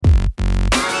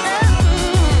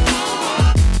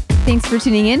Thanks for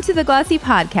tuning in to the Glossy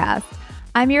Podcast.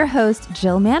 I'm your host,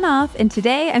 Jill Manoff, and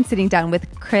today I'm sitting down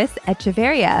with Chris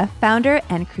Echevarria, founder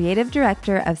and creative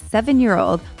director of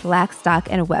 7-year-old Blackstock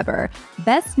Weber,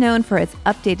 best known for its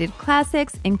updated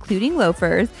classics, including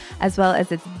loafers, as well as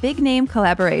its big-name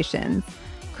collaborations.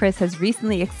 Chris has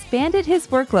recently expanded his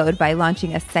workload by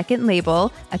launching a second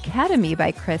label, Academy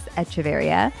by Chris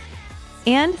Echevarria,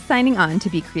 and signing on to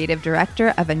be creative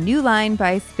director of a new line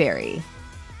by Sperry.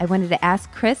 I wanted to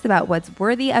ask Chris about what's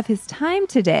worthy of his time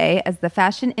today as the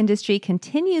fashion industry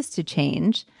continues to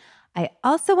change. I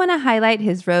also want to highlight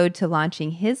his road to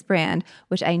launching his brand,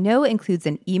 which I know includes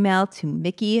an email to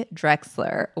Mickey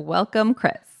Drexler. Welcome,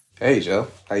 Chris. Hey,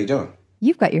 Jill. How you doing?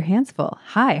 You've got your hands full.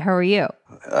 Hi, how are you?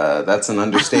 That's an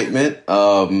understatement,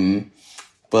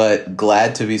 but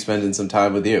glad to be spending some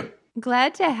time with you.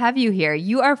 Glad to have you here.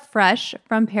 You are fresh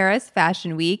from Paris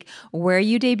Fashion Week, where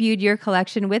you debuted your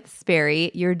collection with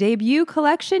Sperry. Your debut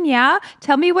collection, yeah?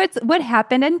 Tell me what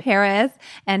happened in Paris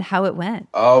and how it went.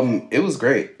 It was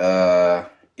great.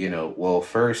 Well,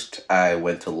 first I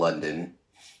went to London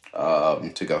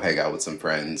to go hang out with some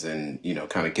friends and,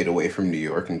 kind of get away from New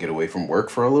York and get away from work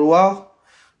for a little while.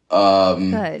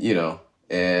 Good.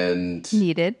 And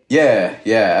needed. Yeah,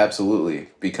 absolutely.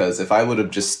 Because if I would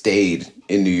have just stayed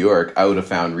in New York, I would have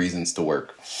found reasons to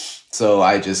work. So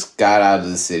I just got out of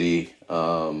the city,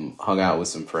 hung out with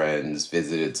some friends,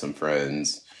 visited some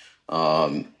friends,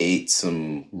 ate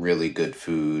some really good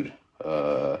food,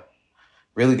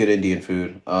 really good Indian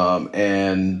food.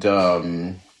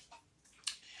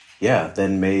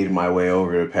 Then made my way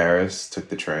over to Paris, took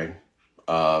the train.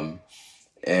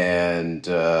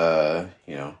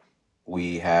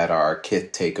 We had our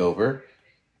Kith takeover.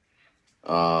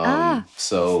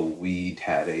 So we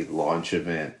had a launch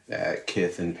event at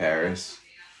Kith in Paris,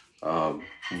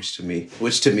 which to me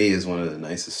is one of the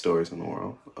nicest stores in the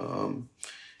world.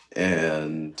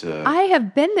 I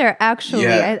have been there actually.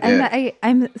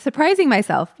 I'm surprising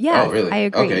myself. Yeah. Oh, really? I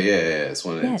agree. Okay, yeah. It's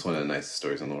one of the nicest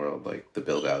stores in the world. Like the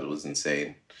build out was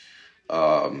insane.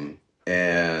 It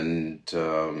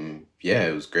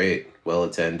was great. Well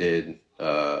attended.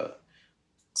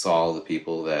 Saw all the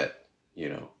people that,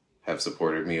 have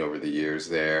supported me over the years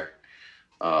there.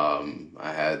 I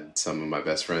had some of my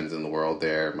best friends in the world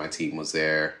there. My team was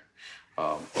there.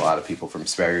 A lot of people from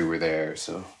Sperry were there.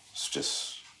 So it's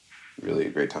just really a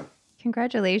great time.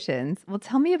 Congratulations. Well,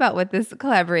 tell me about what this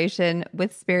collaboration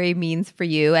with Sperry means for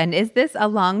you. And is this a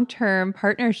long-term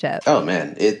partnership? Oh,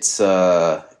 man. It's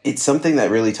something that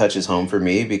really touches home for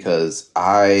me because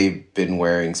I've been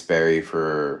wearing Sperry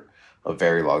for a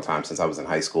very long time, since I was in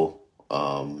high school,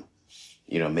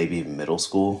 maybe even middle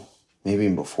school, maybe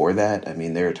even before that. I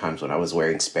mean, there are times when I was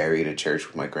wearing Sperry to church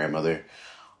with my grandmother,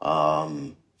 but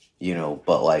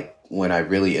like when I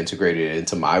really integrated it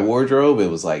into my wardrobe,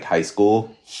 it was like high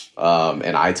school,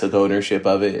 and I took ownership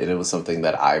of it, and it was something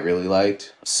that I really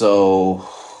liked. So,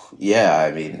 yeah,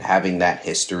 I mean, having that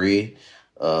history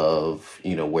of,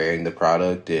 wearing the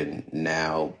product and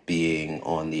now being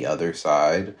on the other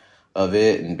side of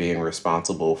it and being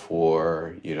responsible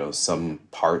for, some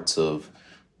parts of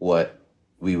what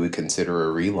we would consider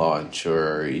a relaunch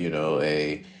or,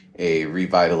 a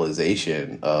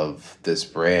revitalization of this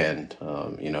brand,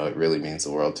 it really means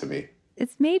the world to me.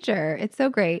 It's major. It's so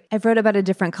great. I've wrote about a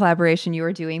different collaboration you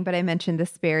were doing, but I mentioned the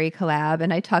Sperry collab,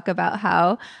 and I talk about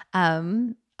how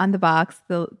on the box,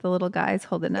 the little guy's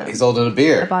holding He's holding a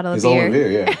beer. A bottle of beer. He's holding a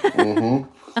beer, yeah. Mm-hmm.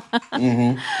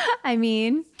 Mm-hmm. I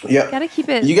mean, yeah. You got to keep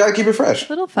it fresh. A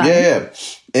little fun. Yeah.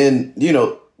 And,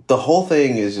 the whole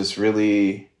thing is just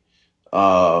really,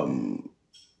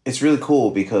 it's really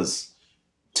cool because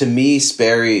to me,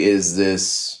 Sperry is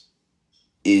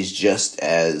just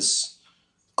as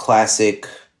classic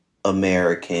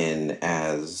American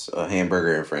as a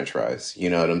hamburger and french fries. You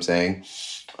know what I'm saying?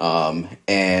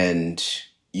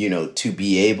 To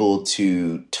be able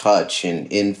to touch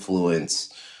and influence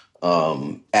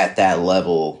at that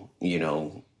level,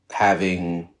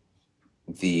 having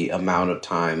the amount of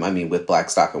time, with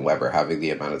Blackstock Weber, having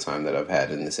the amount of time that I've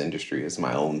had in this industry as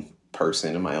my own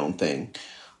person and my own thing,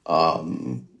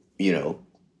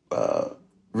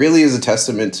 really is a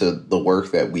testament to the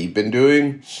work that we've been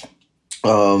doing.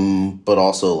 But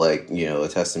also a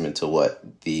testament to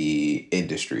what the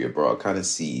industry abroad kind of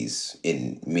sees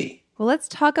in me. Well, let's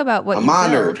talk about what I'm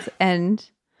honored. Built. And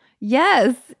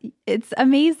yes, it's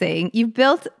amazing. You've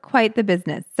built quite the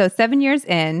business. So 7 years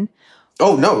in.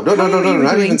 Oh, no,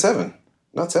 not even 7.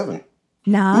 Not 7.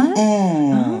 Not?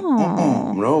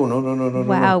 Oh. No.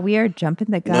 Wow, we are jumping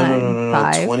the gun.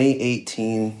 No.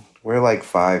 2018. We're like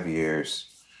 5 years.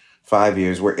 5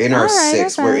 years. We're in our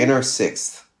sixth. We're in our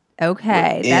sixth.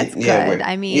 Okay, that's good.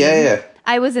 I mean, yeah.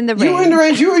 I was in the range. You were in the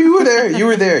range. You were there. You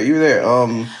were there.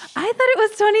 I thought it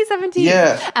was 2017.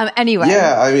 Yeah. Anyway.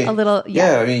 Yeah. I mean, a little.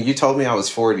 Yeah. I mean, you told me I was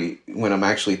 40 when I'm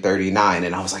actually 39,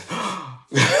 and I was like,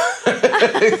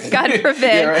 God forbid.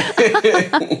 Yeah,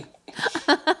 right.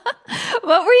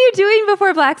 What were you doing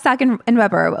before Blackstock and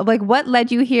Weber? Like, what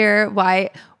led you here? Why,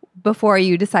 before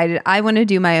you decided I want to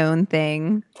do my own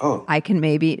thing? Oh, I can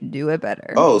maybe do it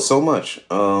better. Oh, so much.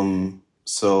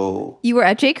 So you were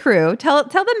at J. Crew. Tell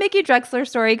the Mickey Drexler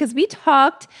story, because we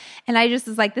talked, and I just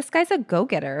was like, this guy's a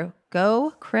go-getter.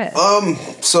 Go, Chris.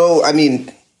 So I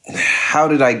mean, how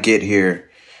did I get here?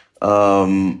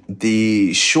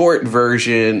 The short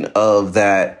version of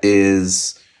that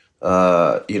is,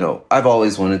 I've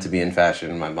always wanted to be in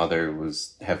fashion. My mother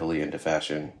was heavily into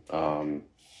fashion.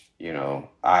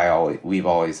 We've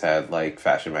always had like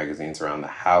fashion magazines around the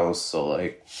house. So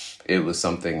like, it was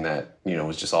something that,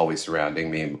 was just always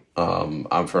surrounding me.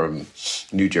 I'm from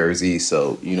New Jersey.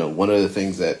 So, one of the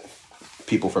things that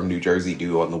people from New Jersey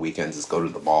do on the weekends is go to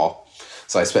the mall.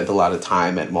 So I spent a lot of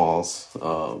time at malls.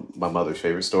 My mother's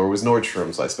favorite store was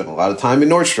Nordstrom. So I spent a lot of time in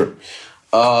Nordstrom.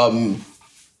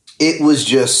 It was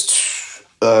just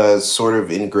sort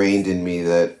of ingrained in me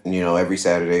that, every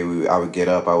Saturday I would get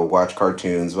up, I would watch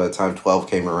cartoons. By the time 12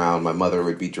 came around, my mother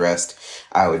would be dressed,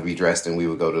 I would be dressed, and we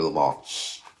would go to the mall.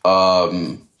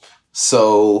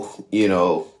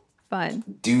 Fun.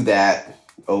 Do that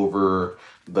over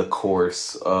the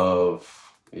course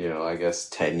of, I guess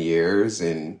 10 years,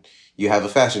 and you have a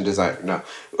fashion designer. No,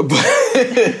 but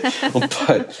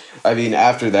I mean,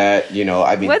 after that,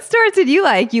 what stores did you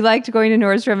like? You liked going to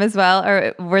Nordstrom as well,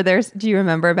 or do you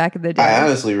remember back in the day? I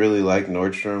honestly really liked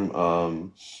Nordstrom.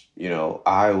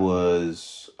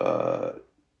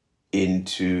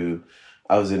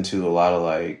 I was into a lot of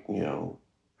like,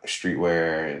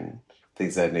 streetwear and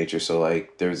things of that nature. So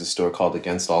like, there was a store called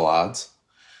Against All Odds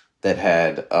that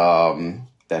had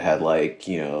like,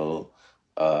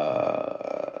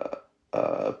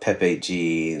 Pepe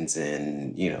jeans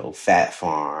and, Fat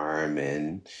Farm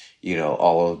and,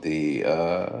 all of the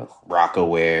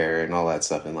Rockaware and all that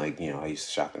stuff. And like, I used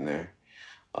to shop in there,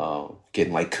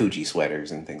 getting like Coogi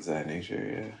sweaters and things of that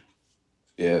nature.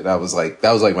 Yeah, that was like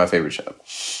my favorite shop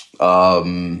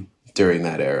during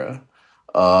that era.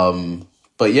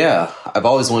 But yeah, I've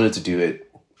always wanted to do it.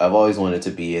 I've always wanted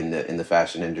to be in the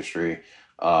fashion industry.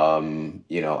 I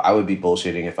would be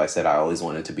bullshitting if I said I always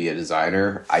wanted to be a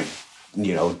designer. I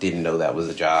didn't know that was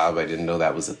a job. I didn't know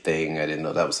that was a thing. I didn't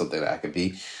know that was something that I could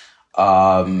be.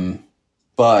 But,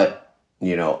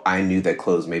 I knew that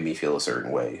clothes made me feel a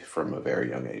certain way from a very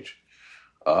young age.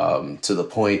 To the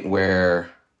point where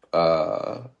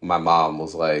my mom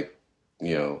was like,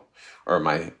 or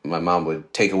my mom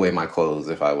would take away my clothes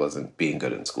if I wasn't being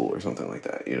good in school or something like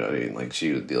that. You know what I mean? Like,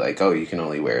 she would be like, oh, you can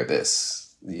only wear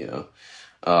this, That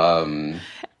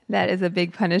is a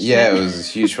big punishment. Yeah, it was a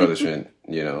huge punishment.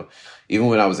 Even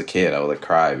when I was a kid, I would like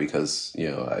cry because,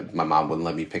 my mom wouldn't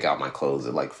let me pick out my clothes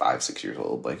at like 5, 6 years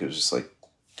old. Like, it was just like,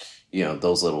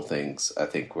 those little things I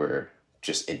think were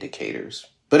just indicators.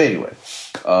 But anyway,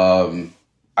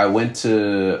 I went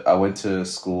to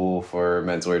school for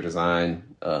menswear design.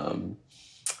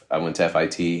 I went to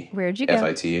FIT. Where'd you go?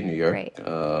 FIT in New York. Great.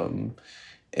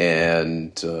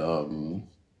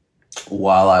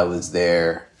 While I was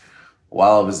there,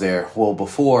 well,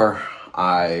 before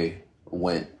I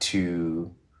went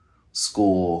to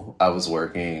school, I was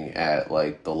working at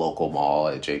like the local mall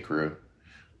at J. Crew.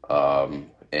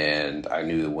 And I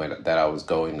knew that I was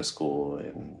going to school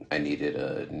and I needed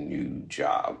a new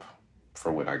job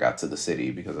for when I got to the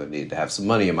city because I needed to have some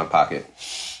money in my pocket.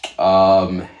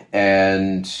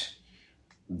 And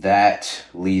that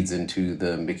leads into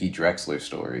the Mickey Drexler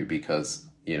story because,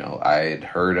 I had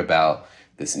heard about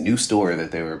this new store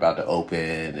that they were about to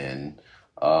open, and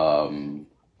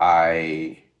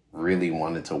I really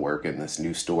wanted to work in this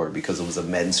new store because it was a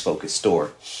men's focused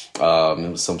store. It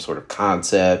was some sort of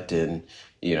concept, and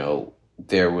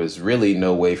there was really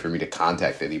no way for me to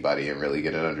contact anybody and really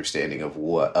get an understanding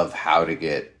of how to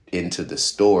get into the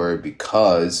store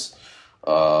because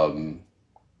it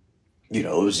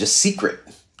was just secret.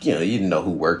 You didn't know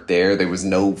who worked there. There was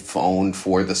no phone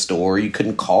for the store. You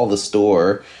couldn't call the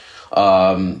store.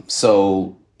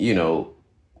 So,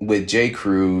 with J.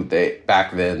 Crew,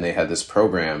 back then they had this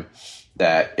program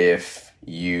that if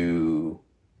you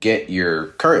get your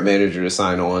current manager to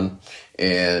sign on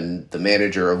and the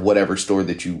manager of whatever store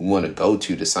that you want to go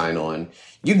to sign on,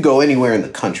 you can go anywhere in the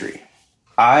country.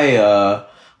 I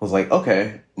was like,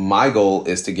 okay, my goal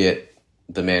is to get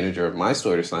the manager of my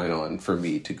store to sign on for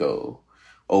me to go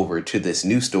over to this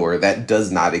new store that does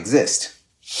not exist.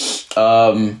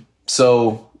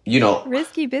 So,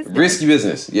 risky business. Risky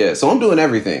business. Yeah. So I'm doing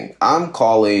everything. I'm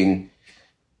calling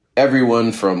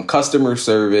everyone from customer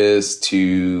service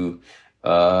to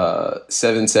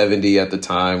 770 at the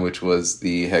time, which was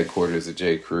the headquarters of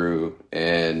J. Crew,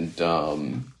 and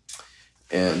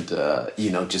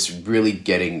just really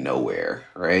getting nowhere,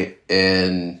 right?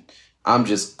 And I'm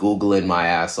just Googling my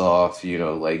ass off,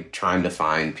 like trying to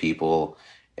find people,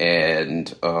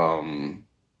 and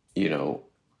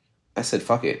I said,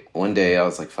 fuck it. One day I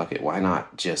was like, fuck it. Why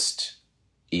not just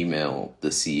email the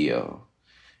CEO?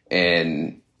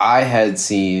 And I had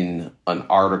seen an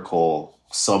article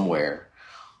somewhere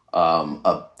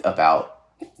about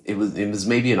it was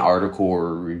maybe an article or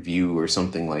a review or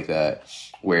something like that,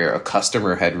 where a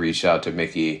customer had reached out to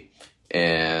Mickey,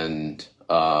 and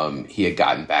he had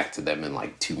gotten back to them in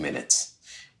like 2 minutes,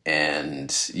 and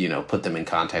put them in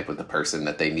contact with the person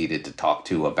that they needed to talk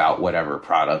to about whatever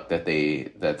product that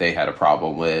they had a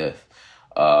problem with.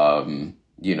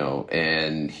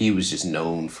 And he was just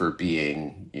known for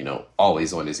being,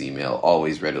 always on his email,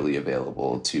 always readily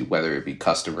available to whether it be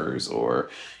customers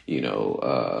or,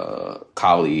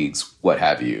 colleagues, what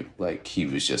have you. Like, he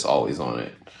was just always on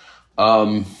it.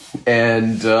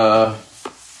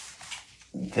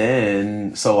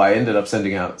 So I ended up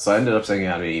sending out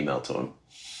an email to him.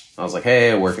 I was like,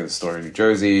 hey, I work in the store in New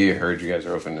Jersey. I heard you guys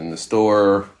are open in the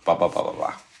store, blah, blah, blah, blah,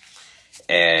 blah.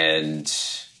 And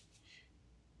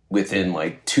within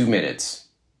like 2 minutes,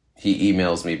 he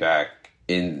emails me back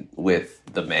in with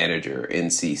the manager in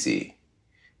CC.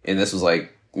 And this was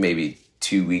like maybe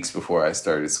 2 weeks before I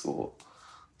started school.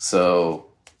 So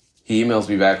he emails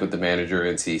me back with the manager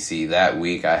in CC. That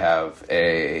week I have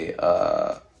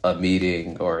a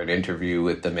meeting or an interview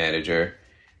with the manager.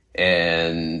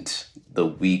 And the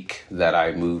week that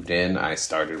I moved in, I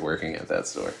started working at that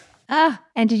store.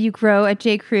 And did you grow at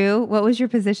J. Crew? What was your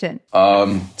position?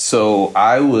 So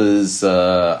I was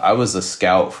a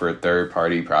scout for a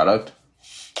third-party product.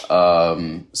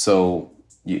 I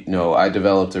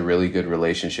developed a really good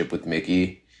relationship with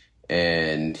Mickey,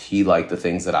 and he liked the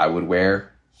things that I would wear.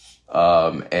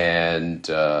 And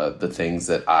the things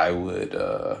that I would,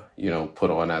 put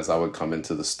on as I would come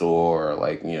into the store, or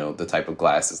like, the type of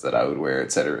glasses that I would wear,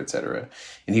 et cetera, et cetera.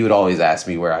 And he would always ask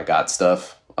me where I got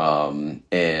stuff.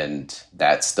 And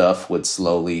that stuff would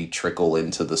slowly trickle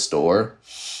into the store.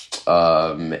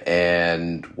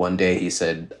 And one day he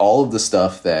said, all of the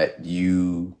stuff that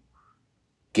you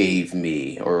gave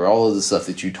me, or all of the stuff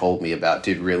that you told me about,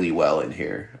 did really well in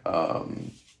here.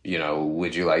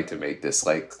 Would you like to make this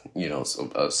like,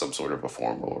 some sort of a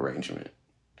formal arrangement?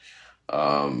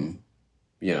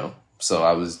 So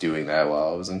I was doing that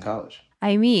while I was in college.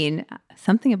 I mean,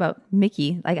 something about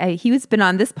Mickey, like he was been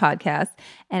on this podcast,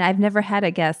 and I've never had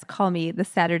a guest call me the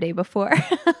Saturday before.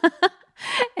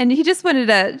 And he just wanted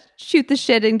to shoot the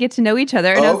shit and get to know each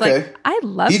other. And I was like, I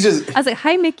was like,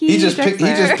 hi, Mickey. He just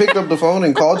picked up the phone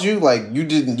and called you? Like, you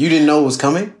didn't know it was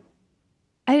coming?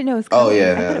 I didn't know it was coming. Oh,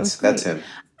 yeah, that's him.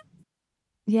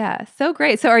 Yeah, so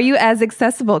great. So are you as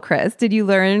accessible, Chris? Did you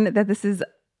learn that this is,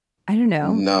 I don't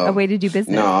know, a way to do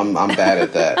business? No, I'm bad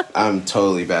at that. I'm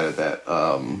totally bad at that.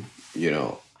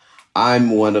 I'm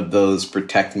one of those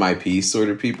protect my peace sort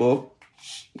of people.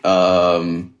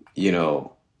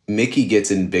 Mickey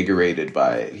gets invigorated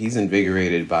by it. He's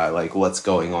invigorated by like what's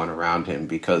going on around him,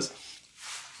 because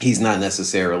he's not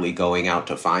necessarily going out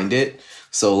to find it.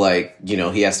 So like,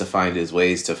 he has to find his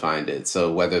ways to find it.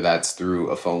 So whether that's through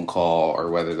a phone call, or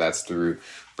whether that's through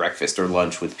breakfast or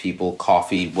lunch with people,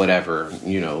 coffee, whatever,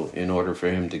 in order for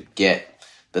him to get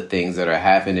the things that are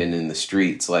happening in the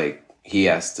streets, like he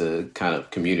has to kind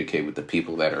of communicate with the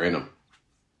people that are in them.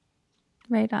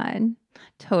 Right on.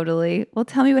 Totally. Well,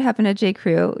 tell me what happened at J.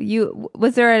 Crew.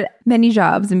 Was there many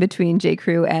jobs in between J.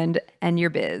 Crew and your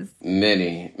biz?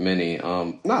 Many,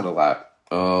 not a lot.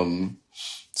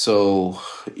 So,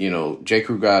 J.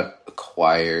 Crew got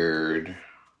acquired,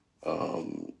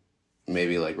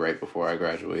 maybe like right before I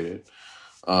graduated.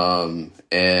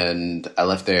 And I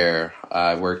left there.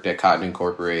 I worked at Cotton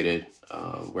Incorporated,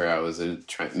 where I was a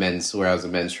men's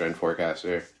trend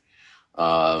forecaster.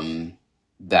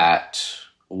 That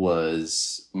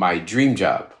was my dream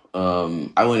job.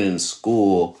 I went into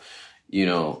school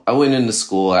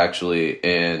actually,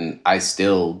 and I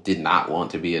still did not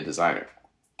want to be a designer.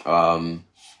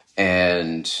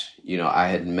 And I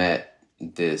had met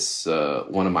this,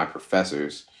 one of my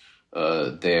professors,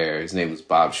 there, his name was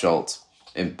Bob Schultz,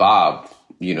 and Bob,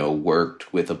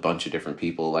 worked with a bunch of different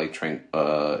people, like,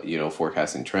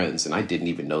 forecasting trends. And I didn't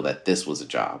even know that this was a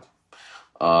job.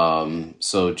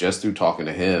 So just through talking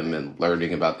to him and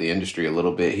learning about the industry a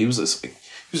little bit, he was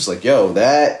just like, yo,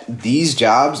 these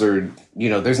jobs are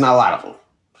there's not a lot of them.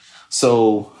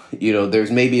 So,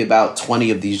 there's maybe about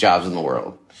 20 of these jobs in the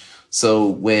world. So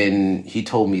when he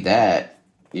told me that,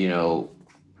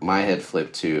 my head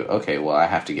flipped to, okay, well, I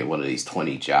have to get one of these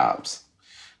 20 jobs.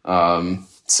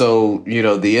 So,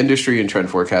 the industry in trend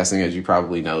forecasting, as you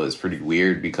probably know, is pretty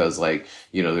weird because,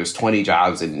 there's 20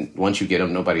 jobs and once you get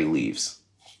them, nobody leaves.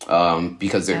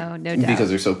 Because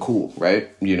they're so cool, right?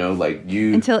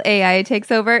 Until AI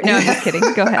takes over. No, I'm just kidding.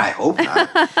 Go ahead. I hope not.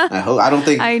 I don't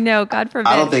think. I know. God forbid.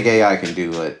 I don't think AI can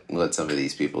do what some of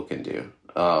these people can do.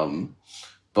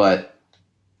 But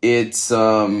it's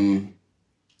one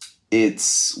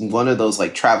of those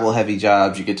travel heavy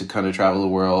jobs. You get to kind of travel the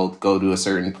world, go to a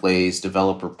certain place,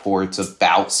 develop reports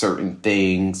about certain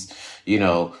things,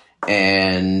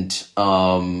 and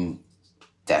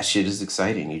that shit is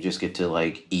exciting. You just get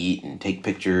to eat and take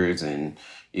pictures and,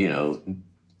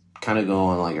 kind of go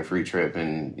on a free trip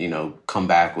and, come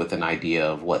back with an idea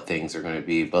of what things are going to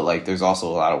be. But there's also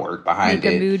a lot of work behind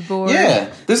it. A mood board.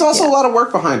 Yeah. There's also a lot of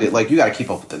work behind it. You got to keep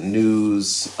up with the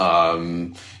news.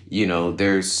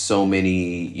 There's so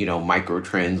many, micro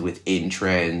trends within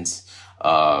trends.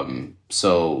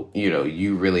 So,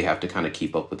 you really have to kind of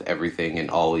keep up with everything and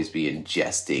always be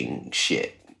ingesting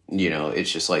shit.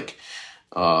 It's just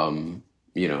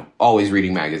always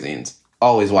reading magazines,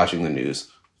 always watching the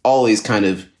news, always kind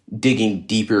of digging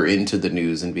deeper into the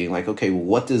news and being okay, well,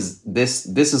 what does this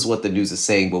is what the news is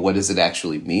saying, but what does it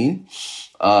actually mean?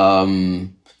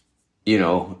 And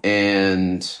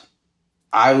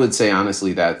I would say,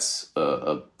 honestly, that's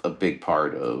a big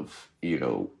part of,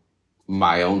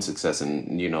 my own success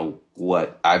and,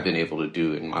 what I've been able to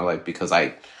do in my life, because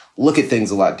I look at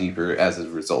things a lot deeper as a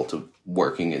result of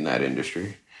working in that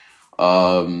industry.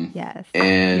 Yes.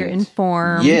 And you're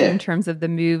informed in terms of the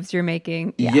moves you're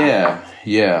making. Yeah.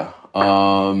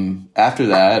 After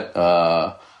that,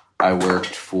 I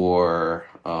worked for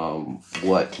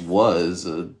what was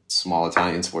a small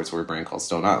Italian sportswear brand called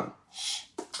Stone Island.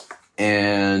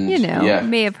 And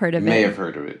may have heard of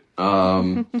it.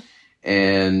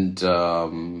 And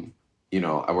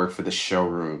I worked for the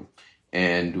showroom.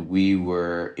 And we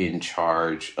were in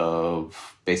charge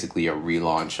of basically a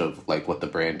relaunch of what the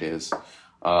brand is.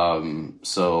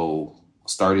 So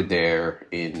started there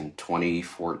in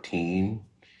 2014.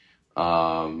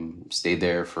 Stayed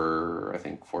there for, I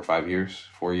think, 4 years.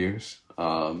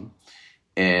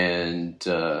 And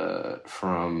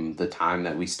from the time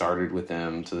that we started with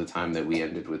them to the time that we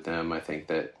ended with them, I think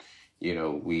that,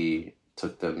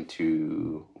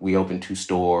 we opened 2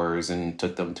 stores and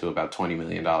took them to about $20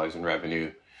 million in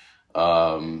revenue.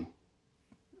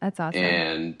 That's awesome.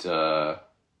 And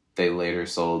they later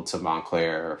sold to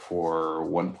Montclair for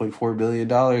 $1.4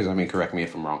 billion. I mean, correct me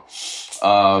if I'm wrong.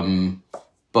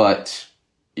 But,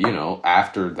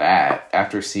 after that,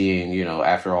 after seeing,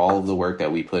 after all of the work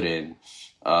that we put in,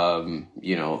 even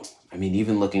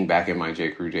looking back at my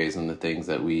J. Crew days and the things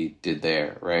that we did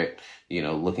there, right?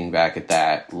 Looking back at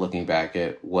that, looking back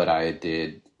at what I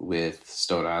did with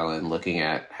Stone Island, looking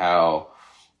at how,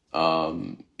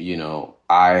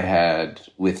 I had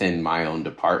within my own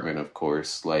department, of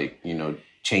course,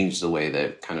 changed the way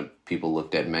that kind of people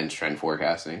looked at men's trend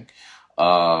forecasting.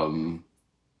 I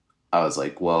was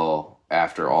well,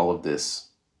 after all of this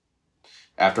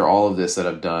that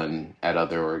I've done at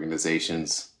other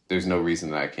organizations, there's no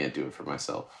reason that I can't do it for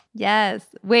myself. Yes.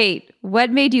 Wait, what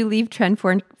made you leave trend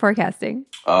forecasting?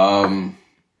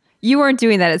 You weren't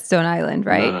doing that at Stone Island,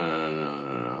 right?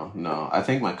 No. I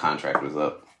think my contract was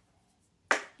up.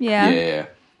 Yeah. Yeah.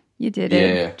 You did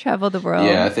it. Yeah. Traveled the world.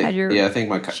 Yeah, I think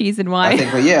my cheese and wine.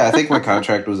 I think my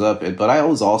contract was up, but I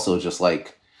was also just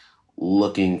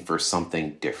looking for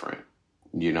something different.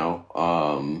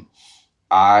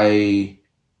 I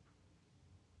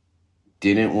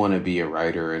didn't want to be a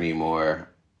writer anymore.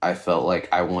 I felt like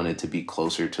I wanted to be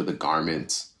closer to the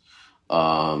garments.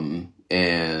 And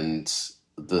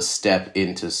the step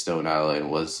into Stone Island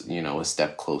was, a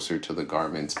step closer to the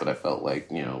garments. But I felt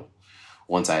like,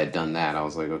 once I had done that, I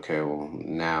was okay, well,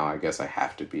 now I guess I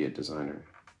have to be a designer.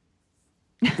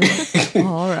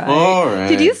 All right.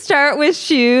 Did you start with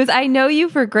shoes? I know you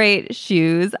for great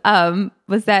shoes.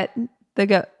 Was that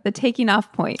the taking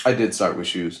off point? I did start with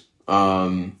shoes.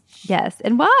 Yes.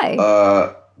 And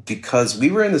why? Because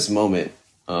we were in this moment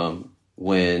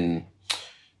when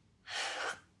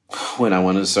I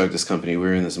wanted to start this company, we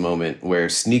were in this moment where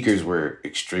sneakers were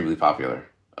extremely popular.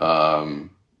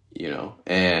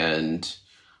 And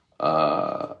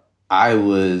I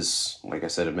was, like I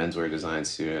said, a menswear design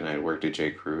student. I worked at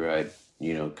J. Crew. I,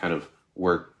 kind of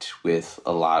worked with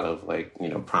a lot of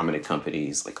prominent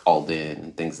companies like Alden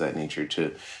and things of that nature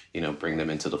to, bring them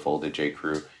into the fold at J.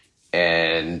 Crew.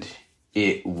 And,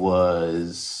 it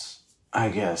was, I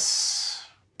guess,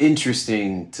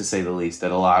 interesting to say the least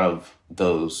that a lot of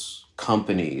those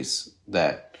companies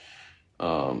that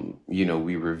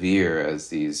we revere as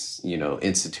these,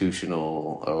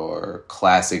 institutional or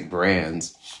classic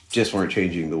brands just weren't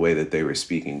changing the way that they were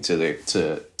speaking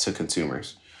to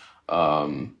consumers.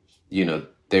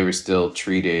 They were still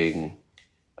treating,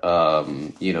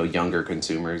 younger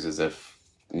consumers as if,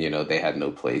 they had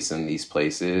no place in these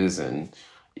places. And,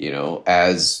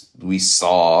 as we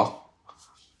saw,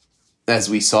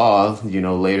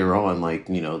 later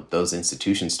on, those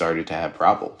institutions started to have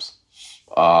problems.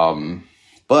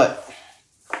 But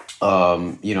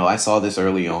I saw this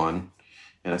early on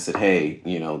and I said, hey,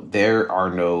 there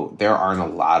aren't a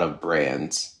lot of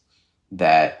brands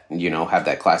that, have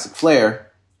that classic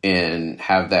flair and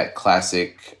have that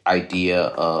classic idea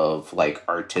of like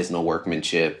artisanal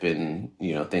workmanship and,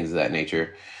 things of that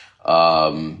nature.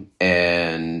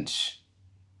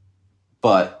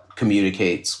 But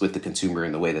communicates with the consumer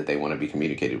in the way that they want to be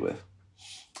communicated with.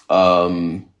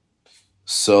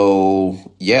 So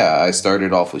yeah, I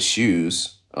started off with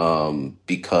shoes,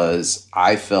 because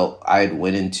I felt I'd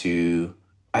been in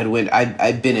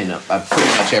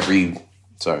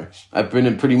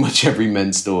pretty much every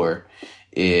men's store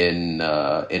in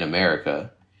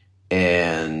America.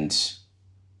 And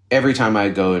every time I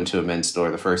go into a men's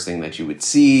store, the first thing that you would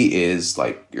see is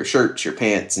like your shirts, your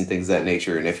pants, and things of that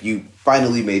nature. And if you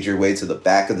finally made your way to the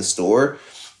back of the store,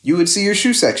 you would see your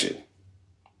shoe section.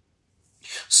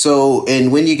 So,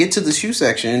 and when you get to the shoe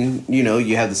section,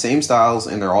 you have the same styles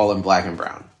and they're all in black and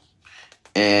brown.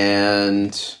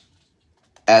 And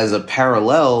as a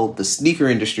parallel, the sneaker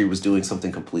industry was doing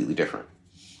something completely different.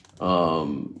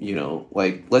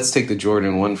 Let's take the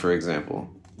Jordan 1, for example.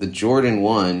 The Jordan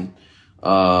 1,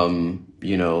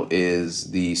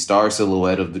 is the star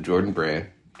silhouette of the Jordan brand.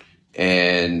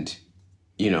 And,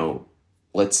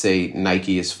 let's say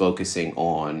Nike is focusing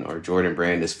on, or Jordan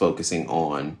brand is focusing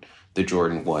on the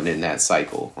Jordan 1 in that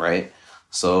cycle, right?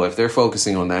 So if they're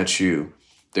focusing on that shoe,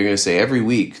 they're going to say every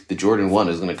week the Jordan 1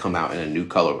 is going to come out in a new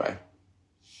colorway.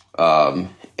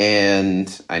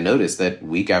 And I noticed that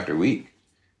week after week,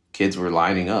 kids were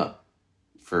lining up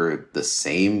for the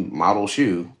same model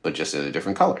shoe, but just in a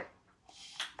different color.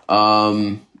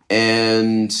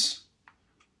 And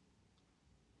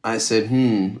I said,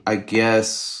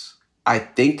 I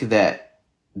think that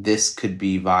this could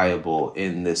be viable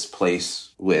in this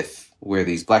place where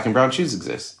these black and brown shoes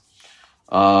exist.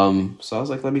 So I was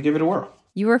like, let me give it a whirl.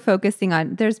 You were focusing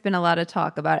on, there's been a lot of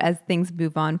talk about as things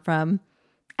move on from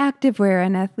activewear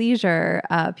and athleisure,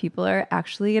 people are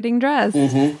actually getting dressed.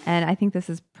 Mm-hmm. And I think this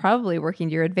is probably working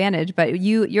to your advantage, but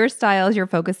your styles you're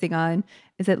focusing on,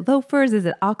 is it loafers? Is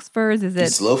it Oxfords?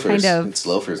 It's loafers. It's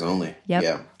loafers only. Yep,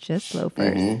 yeah. Just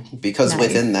loafers. Mm-hmm. Because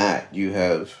within that, you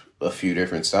have a few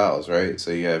different styles, right?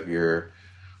 So you have your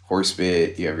horse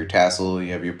bit, you have your tassel,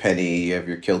 you have your penny, you have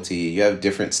your kiltie, you have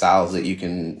different styles that you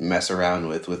can mess around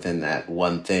with within that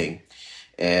one thing.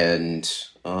 And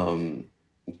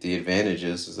the advantage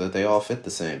is that they all fit the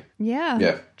same.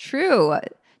 Yeah. True.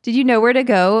 Did you know where to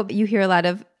go? You hear a lot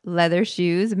of leather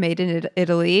shoes made in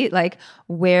Italy. Like,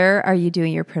 where are you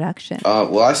doing your production?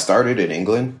 Well, I started in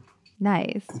England.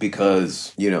 Nice.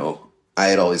 Because, I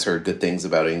had always heard good things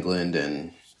about England,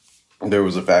 and there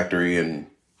was a factory in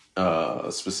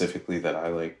specifically that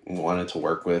I wanted to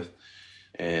work with,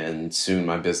 and soon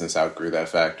my business outgrew that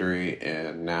factory,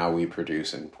 and now we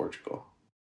produce in Portugal.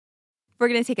 We're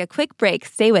going to take a quick break.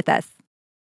 Stay with us.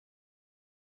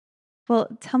 Well,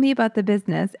 tell me about the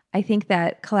business. I think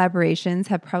that collaborations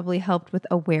have probably helped with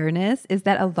awareness. Is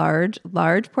that a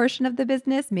large portion of the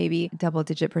business? Maybe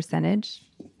double-digit percentage?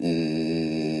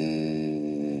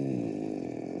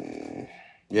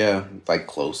 Yeah,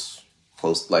 close,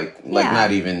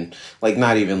 not even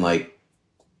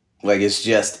it's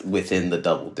just within the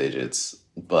double digits.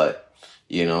 But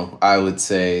I would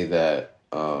say that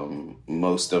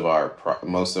most of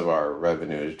our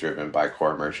revenue is driven by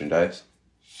core merchandise.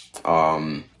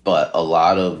 But a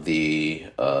lot of the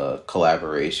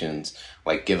collaborations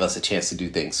give us a chance to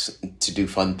do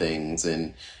fun things,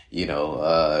 and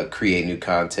create new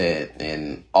content,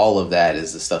 and all of that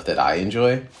is the stuff that I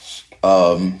enjoy.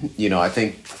 I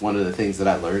think one of the things that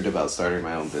I learned about starting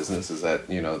my own business is that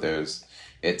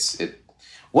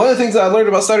one of the things that I learned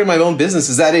about starting my own business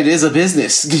is that it is a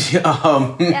business.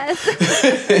 Yes.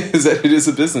 Is that it is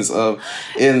a business.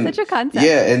 And such a concept.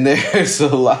 Yeah, and there's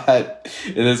a lot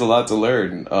to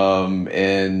learn.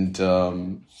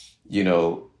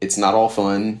 It's not all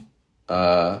fun.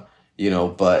 But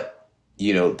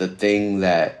the thing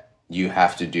that you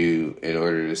have to do in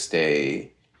order to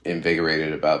stay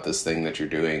invigorated about this thing that you're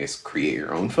doing is create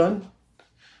your own fun.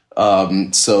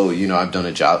 So, I've done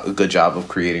a good job of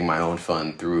creating my own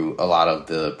fun through a lot of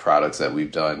the products that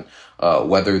we've done,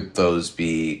 whether those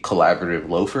be collaborative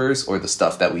loafers or the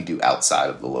stuff that we do outside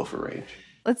of the loafer range.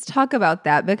 Let's talk about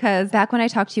that, because back when I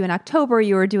talked to you in October,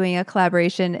 you were doing a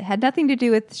collaboration. It had nothing to do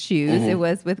with shoes. Mm-hmm. It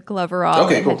was with Gloverall.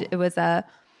 Okay, cool. It was a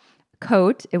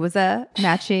coat. It was a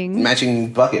matching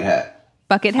bucket hat.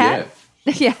 Bucket hat?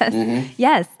 Yeah. Yes. Mm-hmm.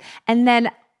 Yes. And then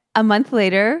a month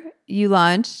later, you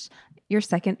launched your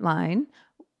second line,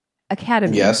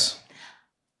 Academy. Yes.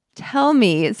 Tell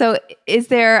me, so is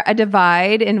there a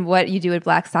divide in what you do at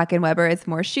Blackstock and Weber? It's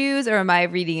more shoes, or am I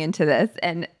reading into this?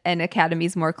 And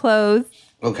Academy's more clothes?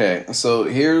 Okay, so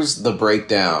here's the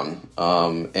breakdown.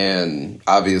 And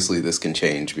obviously this can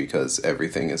change because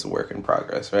everything is a work in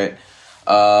progress, right?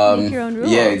 Make your own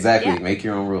rules. Yeah, exactly. Yeah. Make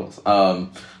your own rules.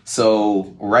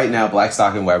 So right now,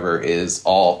 Blackstock and Weber is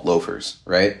all loafers,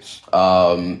 right?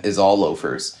 Is all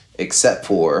loafers, except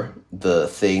for the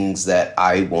things that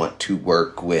I want to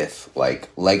work with, like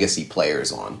legacy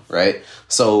players on, right?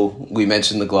 So we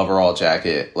mentioned the Gloverall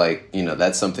jacket,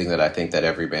 that's something that I think that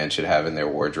every band should have in their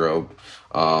wardrobe,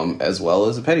 as well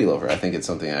as a petty loafer. I think it's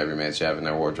something that every man should have in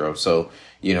their wardrobe. So,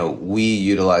 we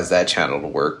utilize that channel to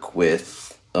work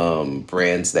with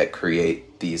brands that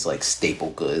create these like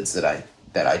staple goods that I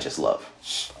just love.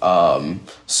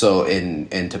 So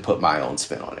to put my own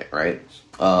spin on it, right?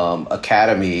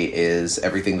 Academy is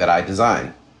everything that I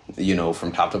design,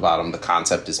 from top to bottom. The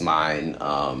concept is mine.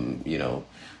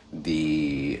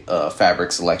 The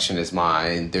fabric selection is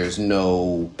mine. There's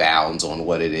no bounds on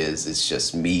what it is. It's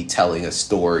just me telling a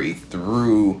story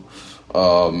through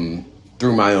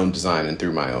my own design and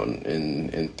through my own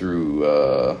and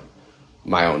through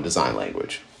my own design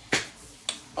language.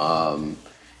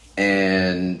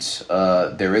 And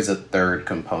there is a third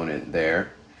component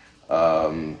there.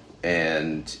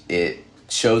 And it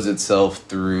shows itself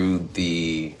through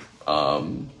the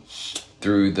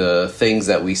things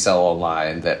that we sell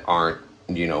online that aren't,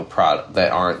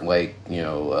 that aren't like,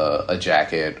 a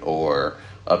jacket or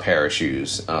a pair of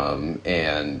shoes. And,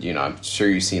 I'm sure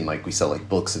you've seen, like, we sell like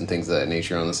books and things of that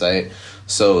nature on the site.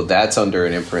 So that's under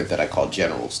an imprint that I call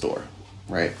General Store,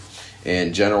 right?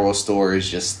 And General Store is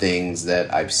just things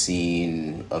that I've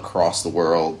seen across the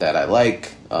world that I like,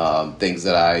 things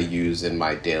that I use in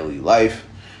my daily life,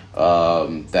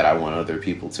 that I want other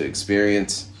people to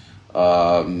experience.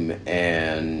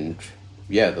 And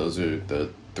yeah, those are the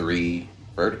three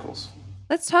verticals.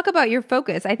 Let's talk about your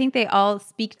focus. I think they all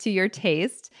speak to your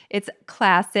taste. It's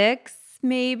classics,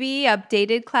 maybe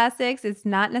updated classics. It's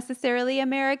not necessarily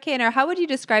American. Or how would you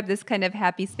describe this kind of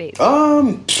happy space?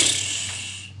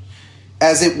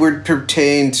 As it would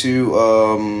pertain to,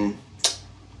 like,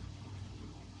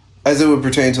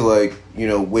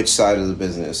 which side of the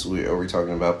business? Are we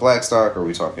talking about Blackstock? Are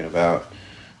we talking about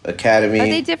Academy? Are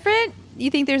they different? You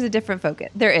think there's a different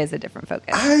focus? There is a different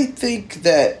focus. I think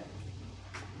that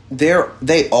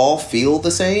they all feel the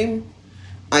same.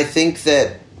 I think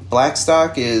that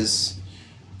Blackstock is,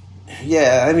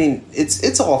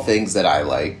 it's all things that I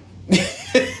like.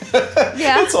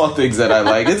 Yeah. It's all things that I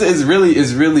like. It's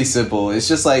really simple. It's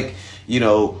just like,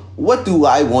 what do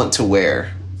I want to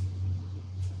wear?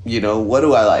 What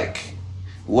do I like?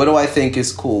 What do I think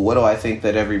is cool? What do I think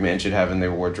that every man should have in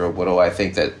their wardrobe? What do I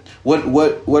think that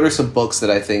what are some books that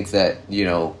I think that,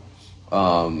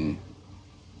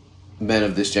 men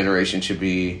of this generation should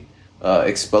be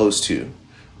exposed to?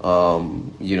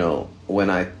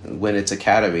 When it's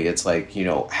Academy, it's like,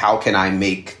 how can I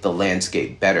make the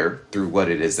landscape better through what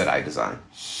it is that I design?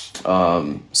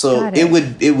 So it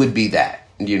would be that,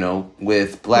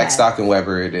 with Blackstock and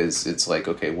Weber, it's like,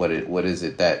 okay, what is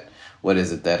it that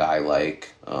I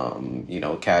like?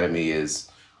 Academy is,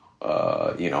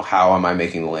 how am I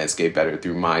making the landscape better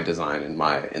through my design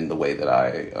and the way that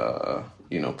I,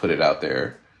 put it out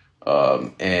there.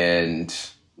 And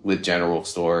with General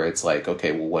Store, it's like,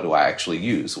 okay, well, what do I actually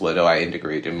use? What do I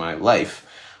integrate in my life?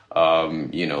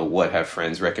 What have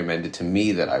friends recommended to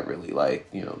me that I really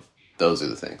like? Those are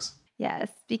the things.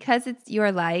 Yes, because it's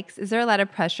your likes. Is there a lot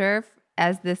of pressure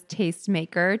as this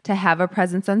tastemaker to have a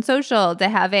presence on social, to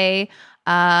have a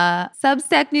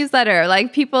Substack newsletter?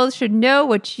 Like, people should know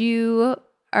what you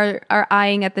are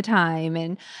eyeing at the time.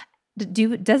 And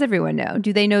does everyone know?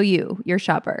 Do they know you, your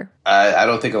shopper? I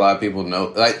don't think a lot of people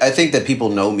know. I think that people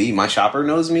know me. My shopper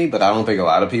knows me, but I don't think a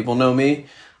lot of people know me.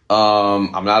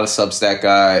 I'm not a Substack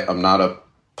guy. I'm not a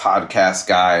podcast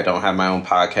guy. I don't have my own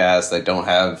podcast. I don't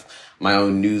have my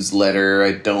own newsletter.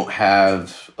 I don't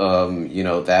have,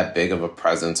 that big of a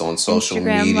presence on social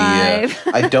Instagram media. Live.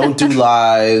 I don't do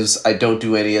lives. I don't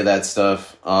do any of that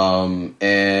stuff.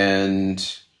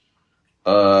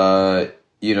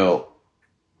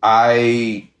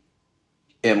 I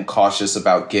am cautious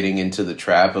about getting into the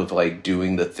trap of like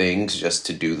doing the things just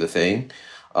to do the thing.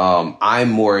 I'm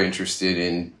more interested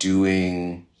in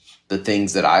doing the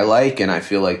things that I like. And I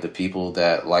feel like the people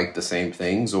that like the same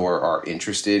things or are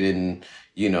interested in,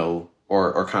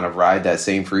 or kind of ride that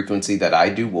same frequency that I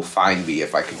do will find me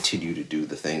if I continue to do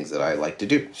the things that I like to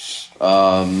do.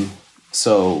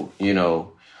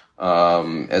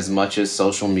 As much as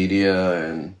social media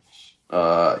and,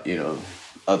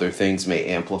 other things may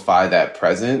amplify that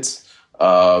presence,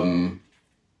 I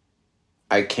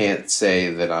can't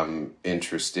say that I'm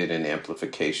interested in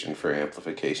amplification for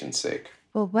amplification's sake.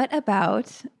 Well, what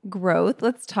about growth?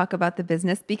 Let's talk about the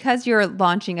business. Because you're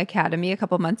launching Academy a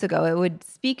couple months ago, it would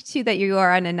speak to that you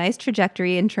are on a nice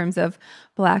trajectory in terms of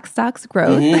Blackstock's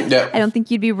growth. Mm-hmm, yeah. I don't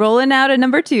think you'd be rolling out a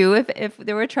number 2 if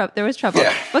there was trouble.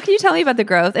 Yeah. What can you tell me about the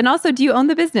growth? And also, do you own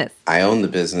the business? I own the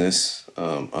business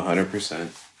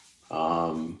 100%.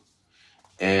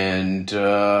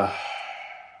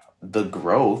 The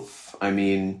growth, I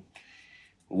mean,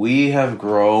 we have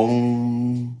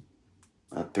grown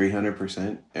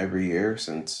 300% every year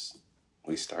since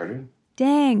we started.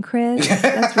 Dang, Chris,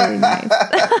 that's really nice.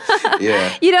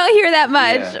 Yeah. You don't hear that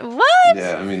much. Yeah. What?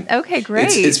 Yeah, I mean, okay,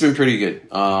 great. It's been pretty good.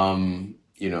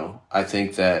 I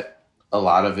think that a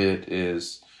lot of it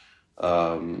is,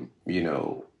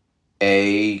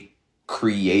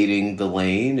 creating the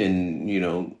lane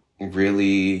and,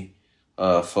 really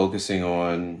focusing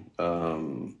on,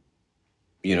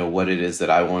 what it is that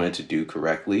I wanted to do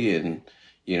correctly and,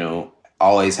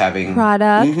 always having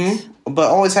product, but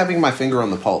always having my finger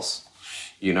on the pulse,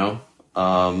 and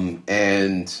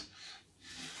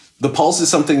the pulse is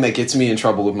something that gets me in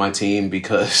trouble with my team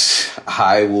because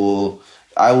I will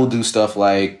do stuff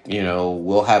like,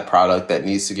 we'll have product that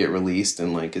needs to get released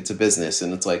and like, it's a business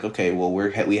and it's like, okay, well,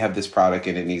 we have this product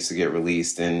and it needs to get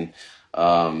released. And,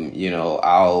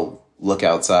 I'll look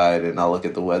outside and I'll look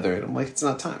at the weather and I'm like, it's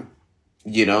not time,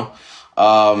 and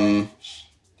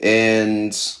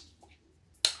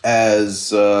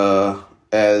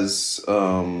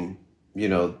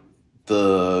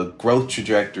the growth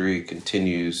trajectory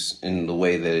continues in the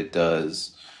way that it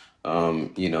does.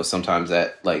 Sometimes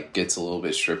that like gets a little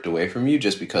bit stripped away from you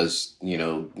just because, you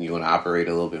want to operate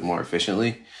a little bit more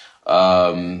efficiently.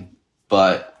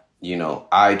 But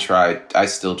I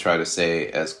still try to stay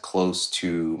as close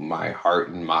to my heart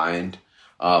and mind,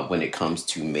 when it comes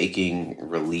to making,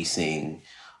 releasing,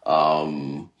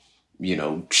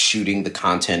 shooting the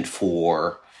content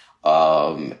for,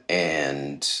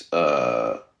 and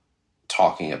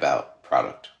talking about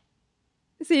product.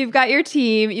 So you've got your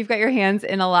team, you've got your hands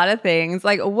in a lot of things.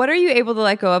 Like, what are you able to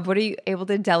let go of? What are you able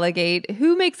to delegate?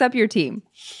 Who makes up your team?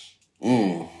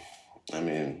 I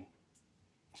mean,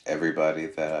 everybody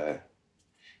that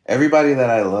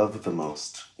I love the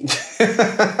most.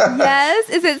 Yes.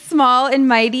 Is it small and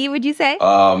mighty, would you say?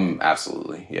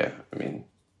 Absolutely. Yeah. I mean,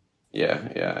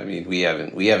 yeah. I mean, we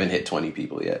haven't hit 20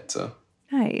 people yet, so.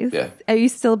 Nice. Yeah. Are you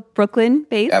still Brooklyn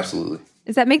based? Absolutely.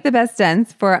 Does that make the best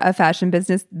sense for a fashion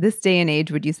business this day and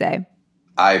age, would you say?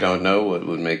 I don't know what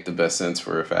would make the best sense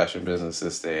for a fashion business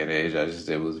this day and age. I just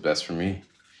did what was best for me.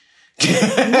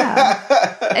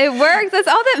 Yeah. It works. That's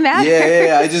all that matters.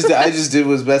 Yeah. I just did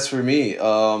what's best for me.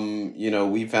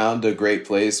 We found a great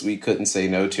place. We couldn't say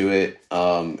no to it.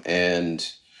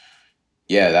 And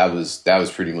yeah, that was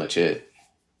pretty much it.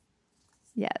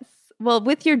 Yes. Well,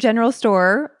 with your general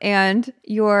store and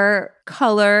your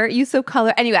color,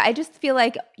 anyway, I just feel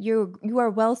like you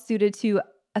are well suited to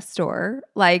a store,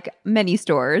 like many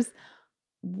stores.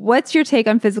 What's your take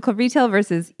on physical retail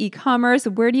versus e-commerce?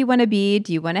 Where do you want to be?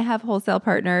 Do you want to have wholesale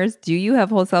partners? Do you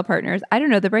have wholesale partners? I don't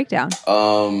know the breakdown.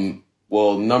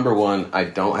 Well, number one, I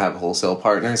don't have wholesale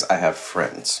partners. I have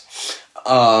friends.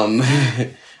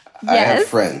 Yes. I have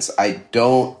friends. I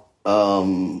don't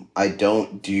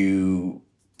do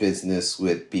business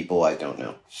with people I don't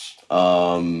know.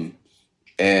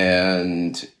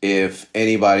 And if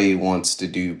anybody wants to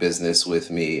do business with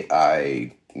me,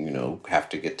 I have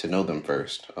to get to know them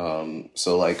first.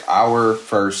 So like our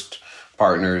first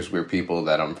partners were people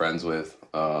that I'm friends with.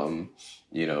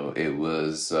 It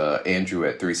was Andrew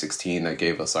at 316 that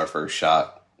gave us our first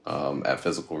shot at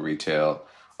physical retail,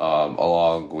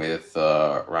 along with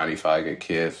Ronnie Feig at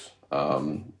Kith,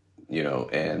 and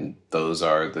those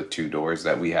are the two doors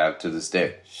that we have to this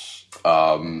day.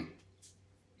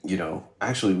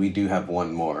 Actually we do have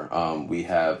one more. We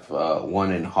have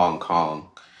one in Hong Kong.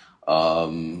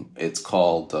 It's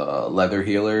called Leather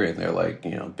Healer, and they're like,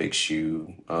 big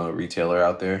shoe retailer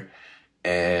out there.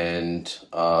 And,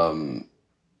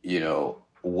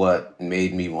 what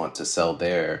made me want to sell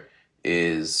there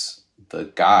is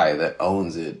the guy that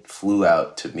owns it flew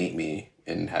out to meet me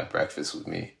and have breakfast with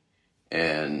me.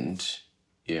 And,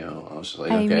 I was just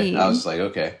like, okay. I was just like,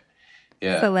 okay.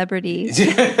 Yeah. Celebrity.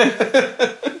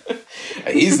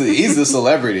 He's the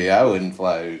celebrity. I wouldn't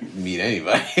fly to meet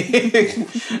anybody.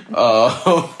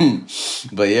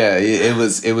 But yeah,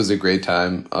 it was a great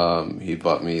time. He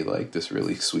bought me like this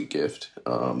really sweet gift.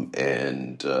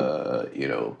 And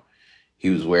he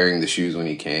was wearing the shoes when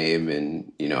he came,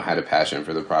 and had a passion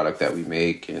for the product that we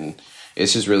make, and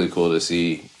it's just really cool to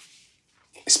see.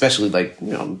 Especially like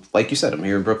you said, I'm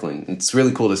here in Brooklyn. It's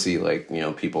really cool to see like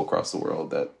people across the world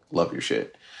that love your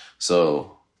shit.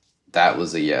 So that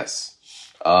was a yes.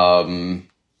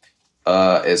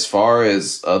 As far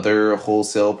as other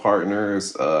wholesale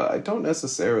partners, I don't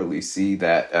necessarily see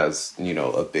that as,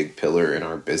 a big pillar in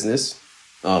our business,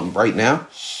 right now.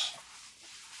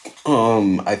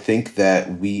 I think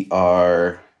that we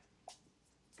are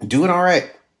doing all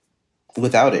right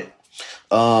without it.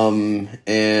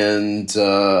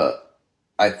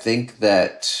 I think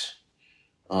that,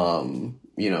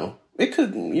 it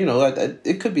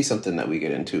could be something that we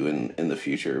get into in the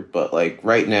future. But like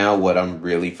right now, what I'm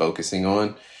really focusing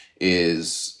on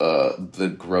is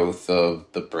the growth of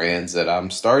the brands that I'm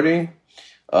starting,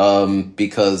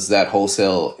 because that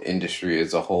wholesale industry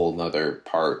is a whole nother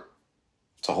part.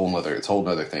 It's a whole nother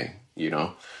thing,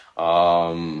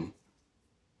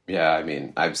 Yeah, I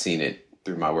mean, I've seen it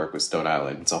through my work with Stone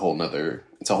Island. It's a whole nother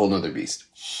beast.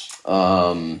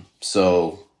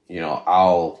 So,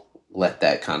 I'll let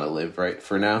that kind of live right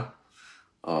for now.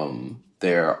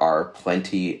 There are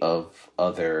plenty of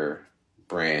other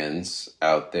brands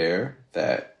out there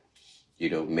that,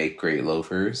 make great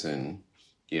loafers, and,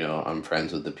 I'm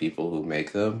friends with the people who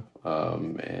make them.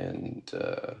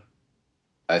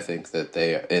 I think that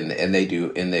they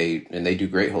do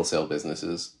great wholesale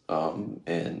businesses. I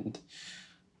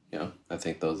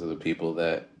think those are the people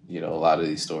that, a lot of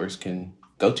these stores can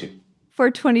go to. For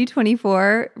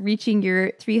 2024, reaching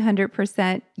your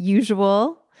 300%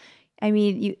 usual, I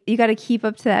mean, you got to keep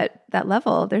up to that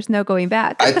level. There's no going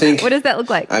back. I think. What does that look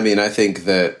like? I mean, I think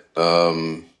that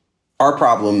our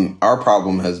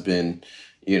problem has been,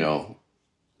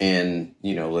 and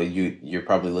you're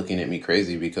probably looking at me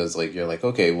crazy because like you're like,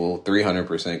 okay, well,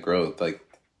 300% growth, like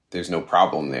there's no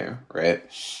problem there, right?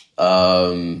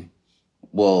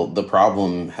 Well, the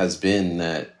problem has been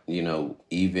that,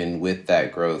 even with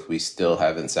that growth, we still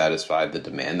haven't satisfied the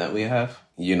demand that we have.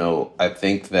 I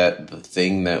think that the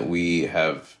thing that we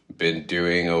have been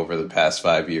doing over the past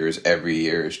 5 years, every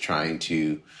year, is trying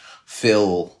to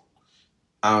fill.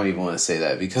 I don't even want to say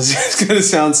that because it's going to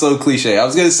sound so cliche. I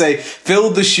was going to say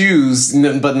fill the shoes,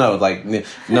 but no. What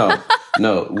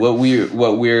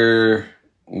we're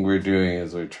doing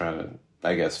is we're trying to,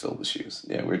 I guess, fill the shoes.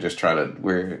 Yeah, we're trying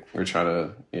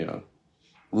to,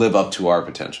 live up to our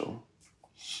potential.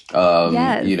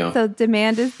 Yes. So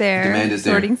demand is there. Demand is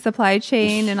there. Sorting supply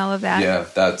chain and all of that. Yeah,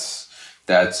 that's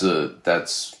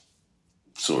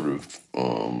sort of.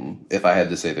 If I had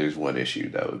to say there's one issue,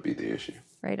 that would be the issue.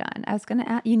 Right on. I was going to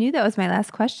ask, you knew that was my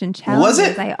last question. Challenges. Was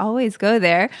it? I always go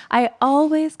there.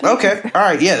 Okay. All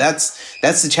right. Yeah,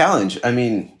 that's the challenge. I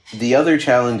mean, the other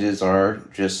challenges are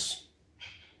just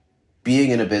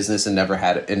being in a business and never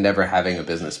having a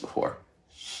business before.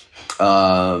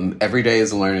 Every day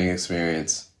is a learning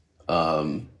experience.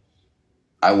 I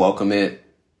welcome it.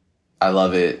 I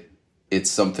love it. It's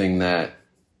something that,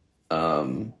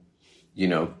 can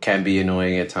be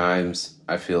annoying at times.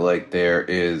 I feel like there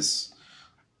is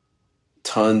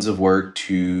tons of work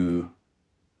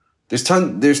there's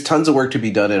tons of work to be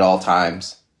done at all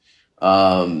times.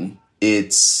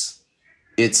 It's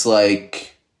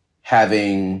like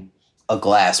having a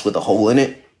glass with a hole in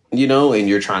it, and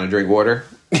you're trying to drink water.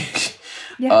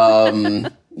 Yeah.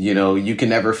 You can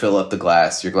never fill up the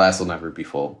glass. Your glass will never be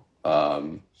full.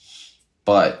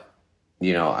 But,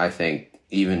 I think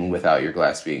even without your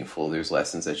glass being full, there's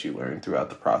lessons that you learn throughout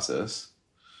the process.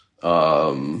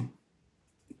 But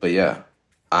yeah,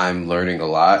 I'm learning a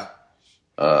lot.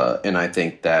 And I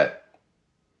think that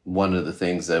one of the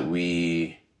things that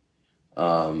we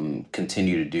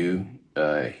continue to do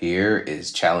here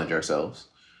is challenge ourselves.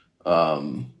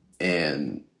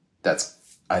 And that's,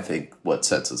 I think, what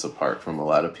sets us apart from a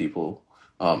lot of people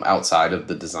outside of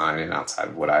the design and outside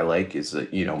of what I like is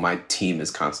that, my team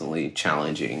is constantly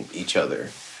challenging each other,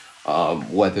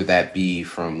 whether that be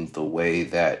from the way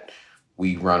that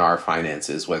we run our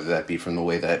finances, whether that be from the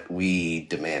way that we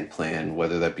demand plan,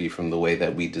 whether that be from the way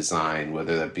that we design,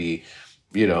 whether that be,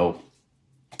 you know,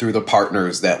 through the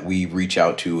partners that we reach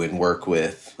out to and work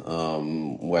with,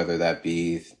 whether that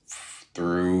be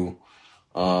through,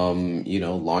 you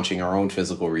know, launching our own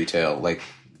physical retail. Like,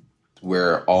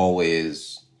 we're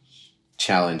always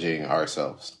challenging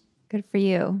ourselves. Good for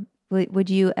you. Would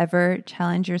you ever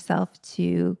challenge yourself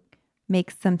to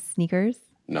make some sneakers?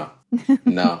 No.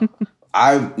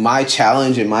 My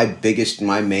challenge and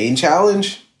my main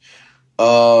challenge,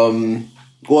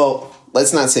 well,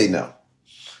 let's not say no.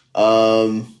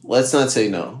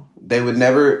 They would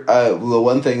never, the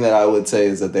one thing that I would say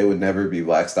is that they would never be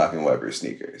Blackstock and Weber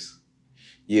sneakers.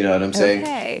 You know what I'm saying?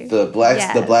 Okay. The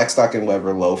Blackstock and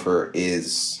Weber loafer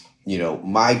is, you know,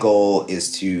 my goal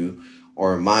is to,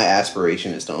 or my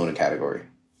aspiration is to own a category.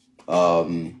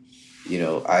 You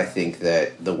know, I think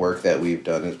that the work that we've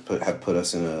done have put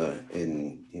us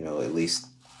in, you know, at least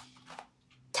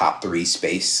top 3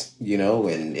 space, you know,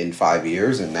 in 5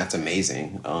 years. And that's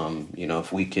amazing. You know,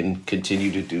 if we can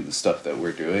continue to do the stuff that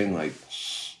we're doing, like,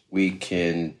 we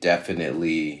can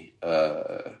definitely,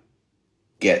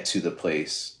 get to the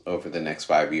place over the next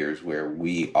 5 years where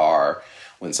we are,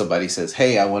 when somebody says,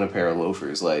 hey, I want a pair of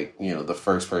loafers, like, you know, the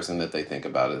first person that they think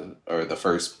about is, or the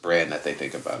first brand that they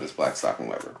think about is Blackstock and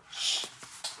Weber.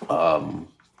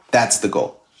 That's the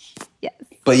goal. Yes.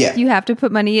 But yeah. You have to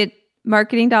put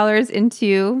marketing dollars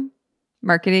into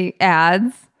marketing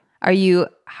ads.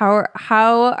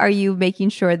 How are you making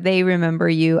sure they remember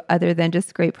you other than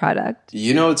just great product?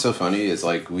 You know, what's so funny is,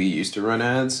 like, we used to run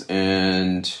ads,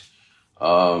 and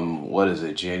what is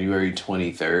it, January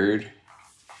 23rd?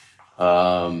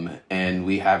 And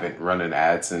we haven't run an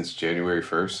ad since January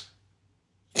 1st.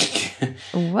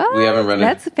 What?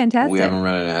 That's fantastic. We haven't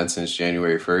run an ad since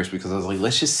January 1st because I was like,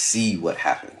 let's just see what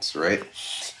happens, right?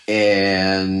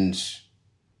 And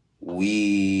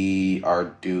we are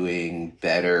doing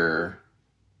better.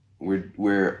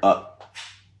 We're up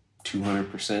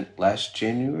 200% last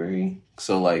January.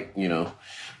 So, like, you know,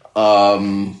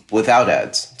 without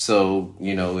ads. So,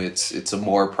 you know, it's a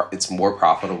more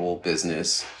profitable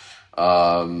business,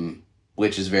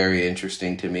 which is very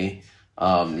interesting to me.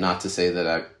 Not to say that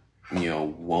I, you know,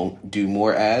 won't do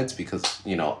more ads, because,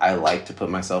 you know, I like to put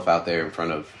myself out there in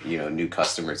front of, you know, new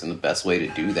customers. And the best way to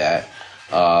do that,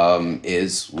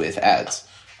 is with ads.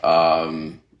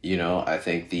 You know, I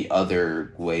think the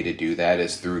other way to do that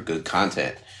is through good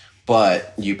content,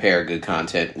 but you pair good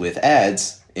content with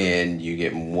ads and you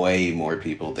get way more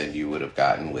people than you would have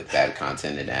gotten with bad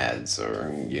content and ads,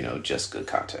 or, you know, just good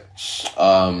content.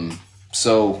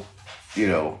 So, you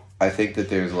know, I think that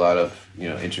there's a lot of, you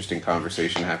know, interesting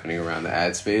conversation happening around the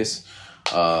ad space.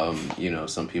 You know,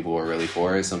 some people are really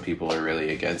for it. Some people are really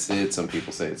against it. Some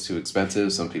people say it's too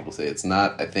expensive. Some people say it's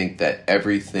not. I think that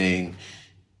everything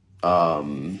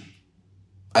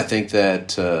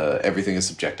is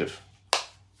subjective.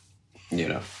 You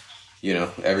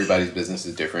know, everybody's business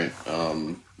is different.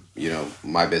 You know,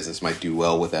 my business might do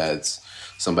well with ads.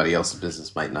 Somebody else's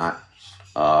business might not.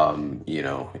 You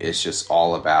know, it's just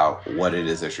all about what it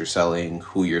is that you're selling,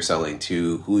 who you're selling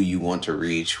to, who you want to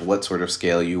reach, what sort of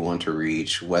scale you want to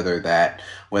reach, whether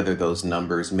those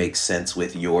numbers make sense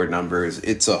with your numbers.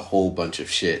 It's a whole bunch of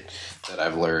shit that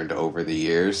I've learned over the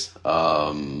years.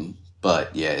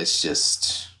 But yeah,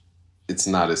 it's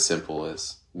not as simple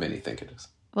as many think it is.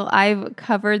 Well, I've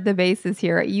covered the bases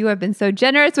here. You have been so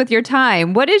generous with your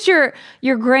time. What is your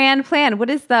grand plan? What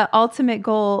is the ultimate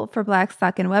goal for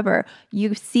Blackstock and Weber?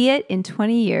 You see it in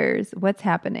 20 years. What's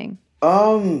happening?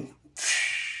 I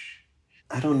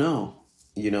don't know.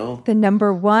 You know, the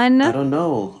number one. I don't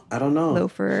know.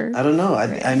 Loafer. I don't know.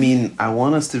 I mean, I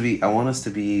want us to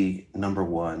be number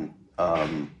one.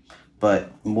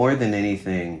 But more than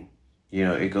anything, you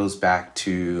know, it goes back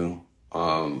to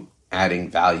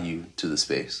adding value to the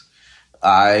space.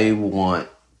 I want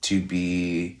to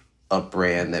be a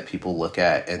brand that people look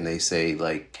at and they say,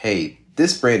 like, hey,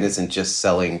 this brand isn't just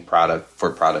selling product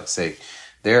for product's sake.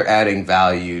 They're adding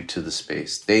value to the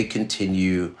space. They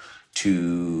continue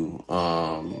to,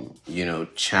 you know,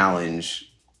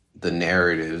 challenge the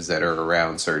narratives that are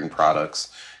around certain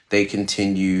products. They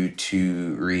continue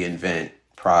to reinvent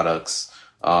products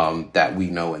that we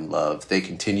know and love. They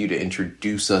continue to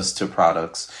introduce us to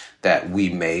products that we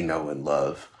may know and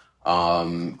love.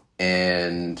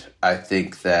 And I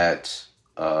think that,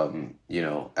 you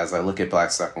know, as I look at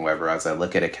Blackstock and Weber, as I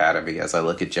look at Academy, as I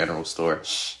look at General Store,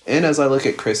 and as I look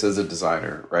at Chris as a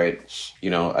designer, right?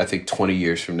 You know, I think 20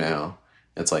 years from now,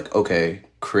 it's like, okay,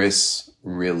 Chris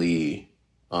really,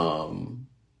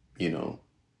 you know,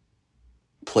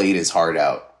 played his heart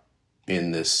out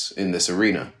in this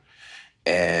arena.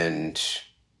 And,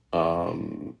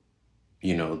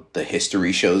 you know, the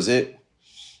history shows it.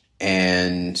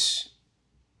 And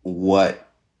what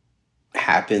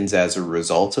happens as a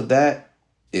result of that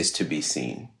is to be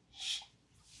seen.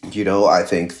 You know, I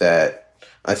think that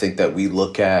we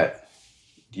look at,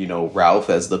 you know, Ralph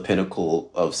as the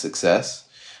pinnacle of success.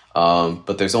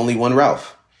 But there's only one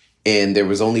Ralph, and there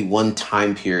was only one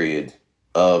time period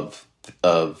of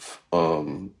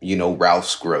you know,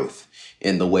 Ralph's growth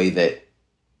in the way that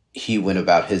he went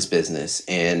about his business,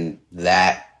 and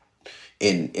that,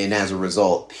 and as a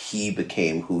result, he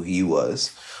became who he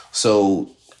was.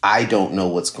 So I don't know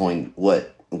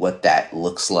what that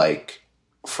looks like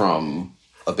from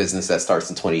a business that starts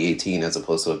in 2018 as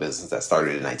opposed to a business that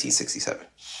started in 1967.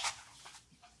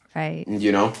 Right.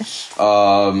 You know?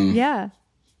 Yeah.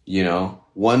 You know,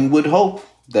 one would hope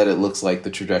that it looks like the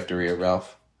trajectory of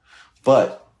Ralph,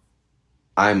 but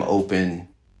I'm open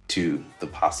to the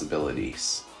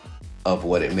possibilities of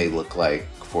what it may look like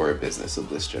for a business of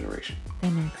this generation. The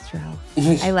next Ralph.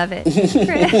 I love it.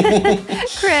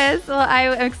 Chris, well,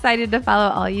 I'm excited to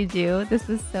follow all you do. This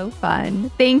was so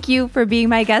fun. Thank you for being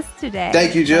my guest today.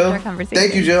 Thank you, Jill.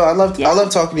 Thank you, Jill. I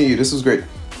love talking to you. This was great.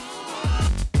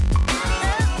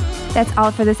 That's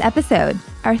all for this episode.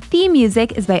 Our theme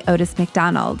music is by Otis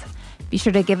McDonald. Be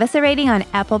sure to give us a rating on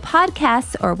Apple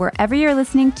Podcasts or wherever you're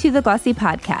listening to the Glossy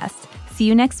Podcast. See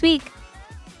you next week.